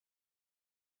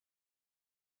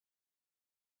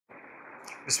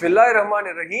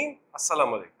Bismillahirrahmanirrahim.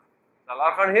 Assalamu alaikum.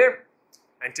 Salaar here,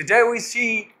 and today we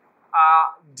see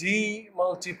a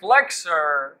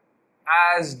DeMultiplexer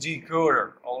as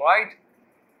decoder. All right.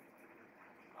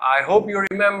 I hope you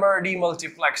remember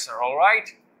DeMultiplexer. All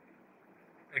right.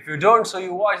 If you don't, so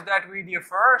you watch that video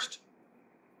first.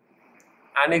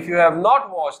 And if you have not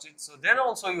watched it, so then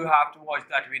also you have to watch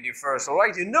that video first. All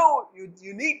right. You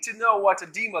need to know what a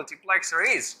DeMultiplexer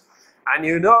is. And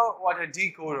you know what a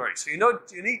decoder is. So you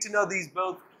need to know these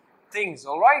both things,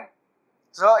 all right?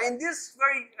 So in this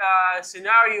very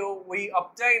scenario, we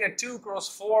obtain a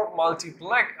 2x4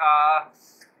 multiplex.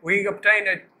 We obtain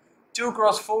a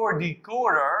 2x4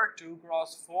 decoder,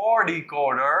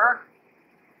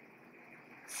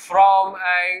 from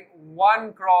a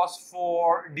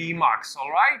 1x4 demux,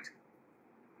 all right?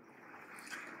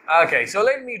 Okay, so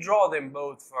let me draw them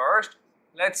both first.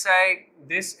 Let's say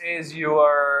this is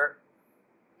your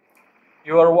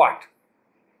what?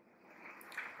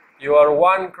 Your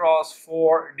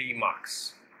 1x4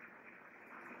 demux.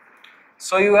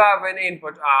 So you have an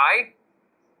input I,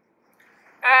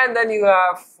 and then you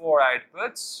have 4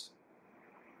 outputs,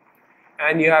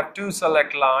 and you have 2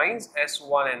 select lines,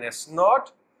 S1 and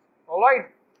S0. Alright,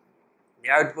 the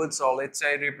outputs are, let's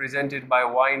say, represented by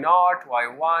Y0,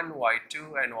 Y1,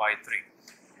 Y2 and Y3.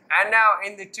 And now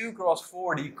in the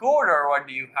 2x4 decoder, what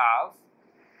do you have?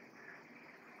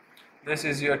 This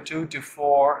is your 2 to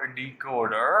 4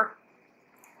 decoder.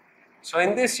 So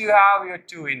in this you have your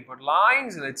 2 input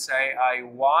lines, let's say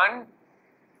I1,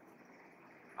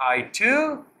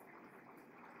 I2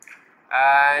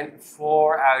 and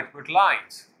 4 output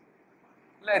lines.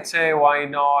 Let's say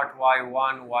Y0,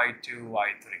 Y1, Y2,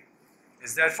 Y3.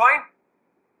 Is that fine?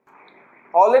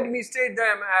 Or let me state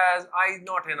them as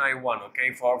I0 and I1,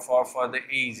 okay, for the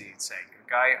easy sake,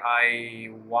 okay,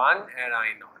 I1 and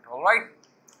I0, all right?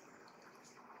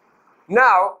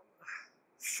 Now,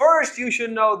 first you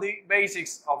should know the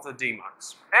basics of the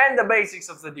demux and the basics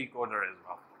of the decoder as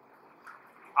well.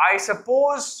 I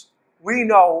suppose we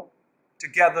know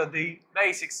together the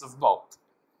basics of both.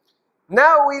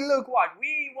 Now we look what?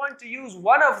 We want to use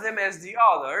one of them as the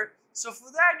other, so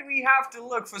for that we have to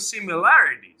look for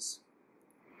similarities.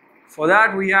 For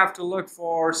that we have to look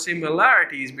for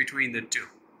similarities between the two.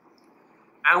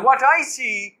 And what I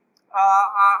see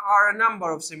are a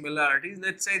number of similarities.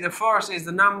 Let's say the first is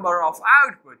the number of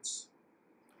outputs.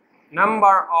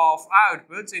 Number of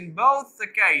outputs. In both the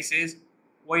cases,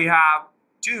 we have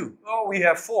 2. Oh, we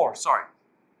have 4, sorry.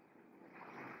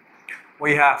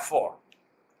 We have 4.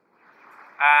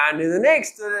 And in the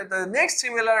next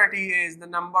similarity is the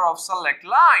number of select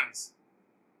lines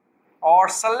or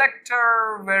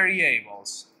selector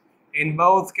variables. In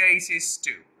both cases,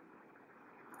 2.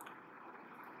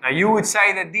 Now you would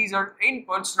say that these are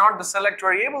inputs, not the select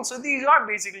variables. So these are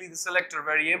basically the selector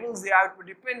variables. The output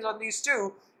depends on these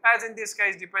 2, as in this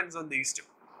case depends on these 2.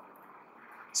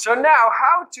 So now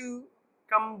how to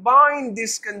combine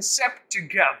this concept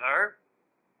together?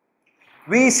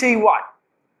 We see what?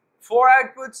 4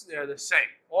 outputs, they're the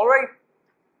same. Alright?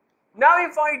 Now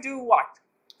if I do what?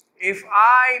 If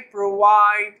I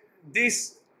provide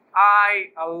this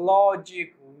I a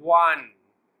logic 1,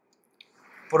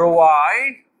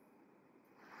 provide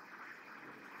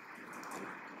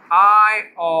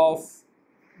I of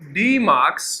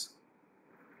demux,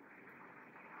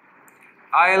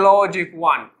 I logic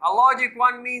 1. A logic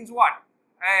 1 means what?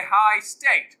 A high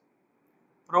state.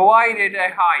 Provided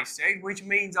a high state, which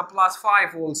means a plus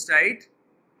 5 volt state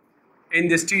in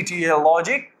this TTL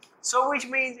logic. So which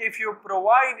means if you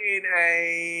provide in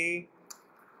a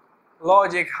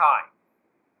logic high,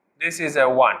 this is a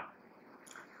 1.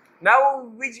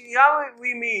 Now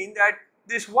we mean that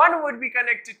this 1 would be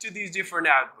connected to these different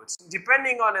outputs,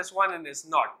 depending on S1 and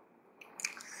S0.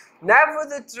 Now for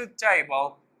the truth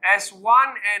table,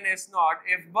 S1 and S0,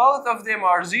 if both of them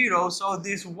are 0, so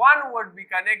this 1 would be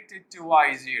connected to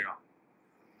Y0.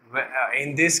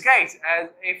 In this case, as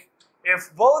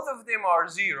if both of them are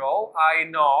 0,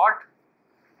 I0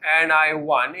 and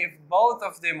I1, if both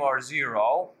of them are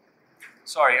 0,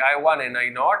 sorry, I1 and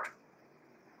I0,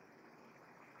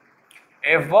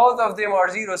 if both of them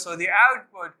are 0, so the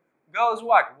output goes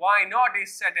what? Y0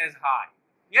 is set as high.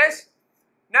 Yes?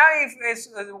 Now if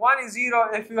S1 is 0,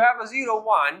 if you have a 0,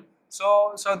 1,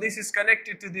 so this is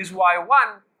connected to this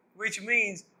Y1, which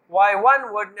means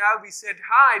Y1 would now be set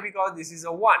high because this is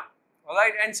a 1.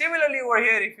 Alright? And similarly over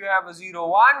here, if you have a 0,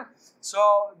 1,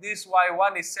 so this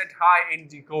Y1 is set high in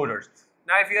decoders.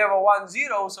 Now if you have a 1,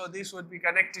 0, so this would be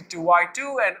connected to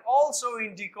Y2, and also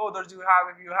in decoders you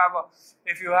have,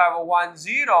 if you have a 1,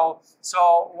 0,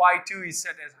 so Y2 is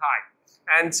set as high.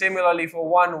 And similarly for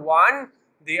 1, 1,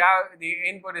 the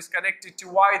input is connected to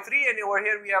Y3, and over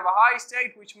here we have a high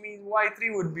state, which means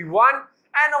Y3 would be 1,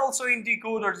 and also in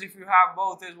decoders if you have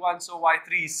both as 1, so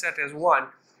Y3 is set as 1,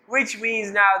 which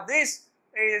means now this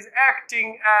is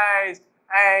acting as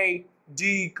a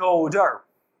decoder.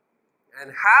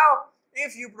 And how?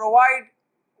 If you provide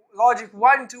logic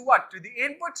 1 to what? To the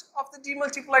input of the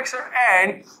demultiplexer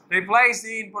and replace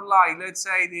the input line. Let's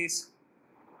say this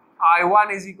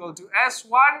I1 is equal to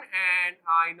S1 and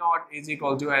I0 is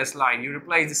equal to S line. You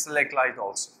replace the select line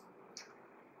also.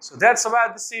 So that's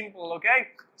about the simple,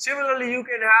 okay? Similarly, you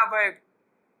can have a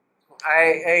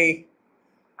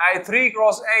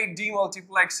 3x8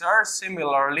 demultiplexer.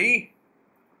 Similarly,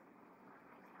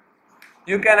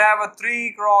 you can have a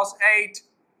 3x8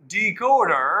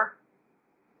 decoder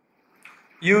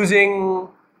using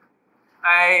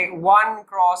a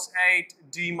 1x8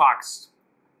 demux.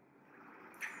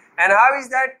 And how is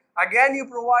that? Again, you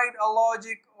provide a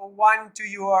logic 1 to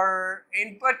your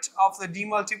input of the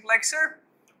demultiplexer,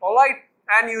 alright,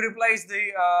 and you replace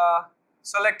the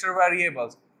selector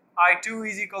variables. I2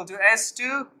 is equal to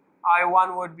S2,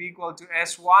 I1 would be equal to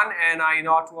S1, and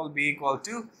I0 will be equal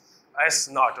to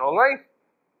S0, alright?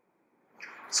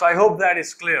 So I hope that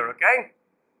is clear, okay?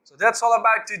 So that's all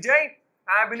about today,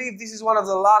 and I believe this is one of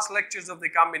the last lectures of the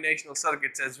combinational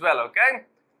circuits as well, okay?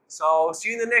 So see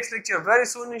you in the next lecture very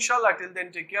soon, inshallah. Till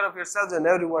then, take care of yourselves and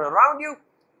everyone around you,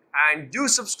 and do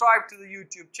subscribe to the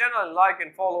YouTube channel and like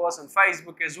and follow us on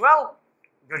Facebook as well.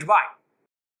 Goodbye.